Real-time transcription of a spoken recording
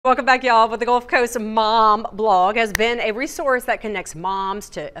Welcome back, y'all. But the Gulf Coast Mom blog has been a resource that connects moms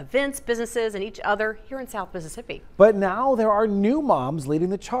to events, businesses, and each other here in South Mississippi. But now there are new moms leading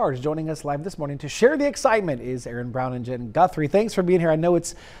the charge. Joining us live this morning to share the excitement is Erin Brown and Jen Guthrie. Thanks for being here. I know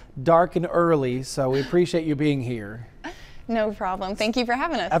it's dark and early, so we appreciate you being here. No problem. Thank you for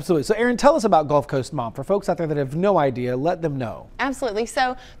having us. Absolutely. So Erin, tell us about Gulf Coast Mom. For folks out there that have no idea, let them know. Absolutely.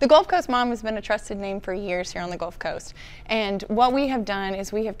 So the Gulf Coast Mom has been a trusted name for years here on the Gulf Coast. And what we have done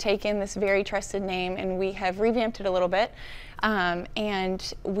is we have taken this very trusted name and we have revamped it a little bit.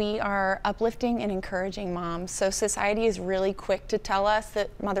 And we are uplifting and encouraging moms. So society is really quick to tell us that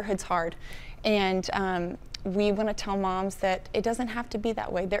motherhood's hard. And we want to tell moms that it doesn't have to be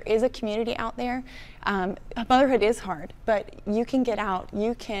that way. There is a community out there. Motherhood is hard, but you can get out.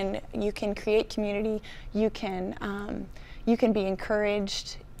 You can create community. You can be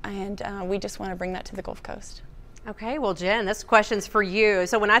encouraged, and we just want to bring that to the Gulf Coast. Okay, well, Jen, this question's for you.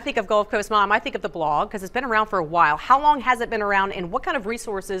 So when I think of Gulf Coast Mom, I think of the blog because it's been around for a while. How long has it been around, and what kind of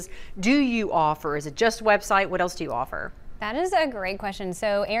resources do you offer? Is it just a website? What else do you offer? That is a great question.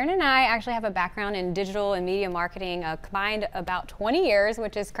 So Erin and I actually have a background in digital and media marketing, combined about 20 years,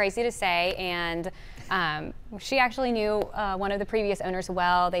 which is crazy to say. And she actually knew one of the previous owners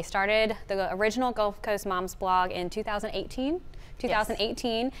well. They started the original Gulf Coast Moms blog in 2018.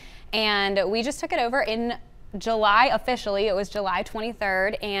 Yes. And we just took it over in July. Officially, it was July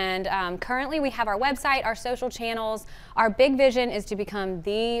 23rd, and currently we have our website, our social channels. Our big vision is to become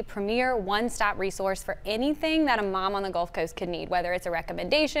the premier one-stop resource for anything that a mom on the Gulf Coast could need, whether it's a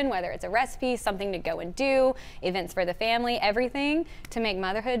recommendation, whether it's a recipe, something to go and do, events for the family, everything to make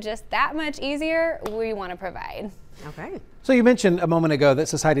motherhood just that much easier, we want to provide. Okay. So you mentioned a moment ago that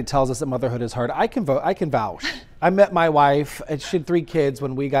society tells us that motherhood is hard. I can vouch. I met my wife, and she had 3 kids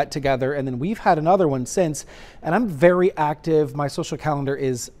when we got together, and then we've had another one since, and I'm very active. My social calendar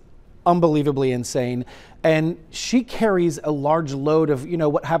is unbelievably insane, and she carries a large load of, you know,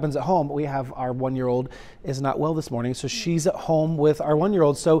 what happens at home. We have our 1-year-old is not well this morning, so she's at home with our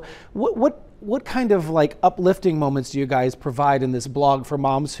 1-year-old. So what kind of like uplifting moments do you guys provide in this blog for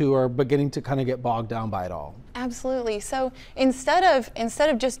moms who are beginning to kind of get bogged down by it all? Absolutely. So instead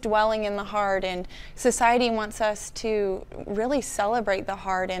of just dwelling in the hard, and society wants us to really celebrate the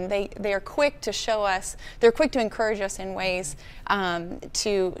hard, and they are quick to show us, they're quick to encourage us in ways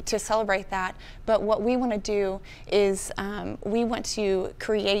to celebrate that. But what we want to do is we want to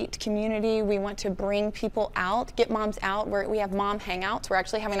create community. We want to bring people out, get moms out. We have mom hangouts. We're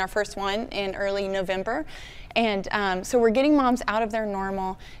actually having our first one in early November. And so we're getting moms out of their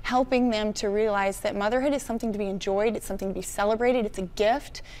normal, helping them to realize that motherhood is something to be enjoyed, it's something to be celebrated, it's a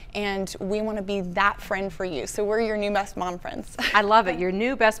gift, and we want to be that friend for you. So we're your new best mom friends. I love it, your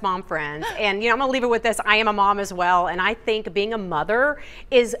new best mom friends. And you know, I'm gonna leave it with this. I am a mom as well, and I think being a mother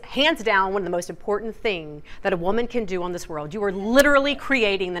is hands down one of the most important thing that a woman can do on this world. You are literally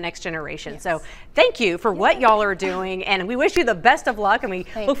creating the next generation. Yes. So thank you for what y'all are doing, and we wish you the best of luck, and we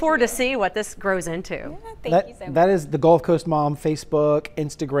look forward to see what this grows into. Yeah, that is the Gulf Coast Mom Facebook,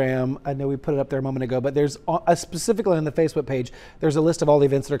 Instagram. I know we put it up there a moment ago, but there's specifically on the Facebook page, there's a list of all the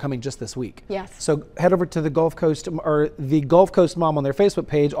events that are coming just this week. Yes. So head over to the Gulf Coast or the Gulf Coast Mom on their Facebook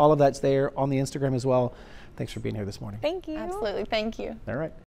page. All of that's there on the Instagram as well. Thanks for being here this morning. Thank you. Absolutely. Thank you. All right.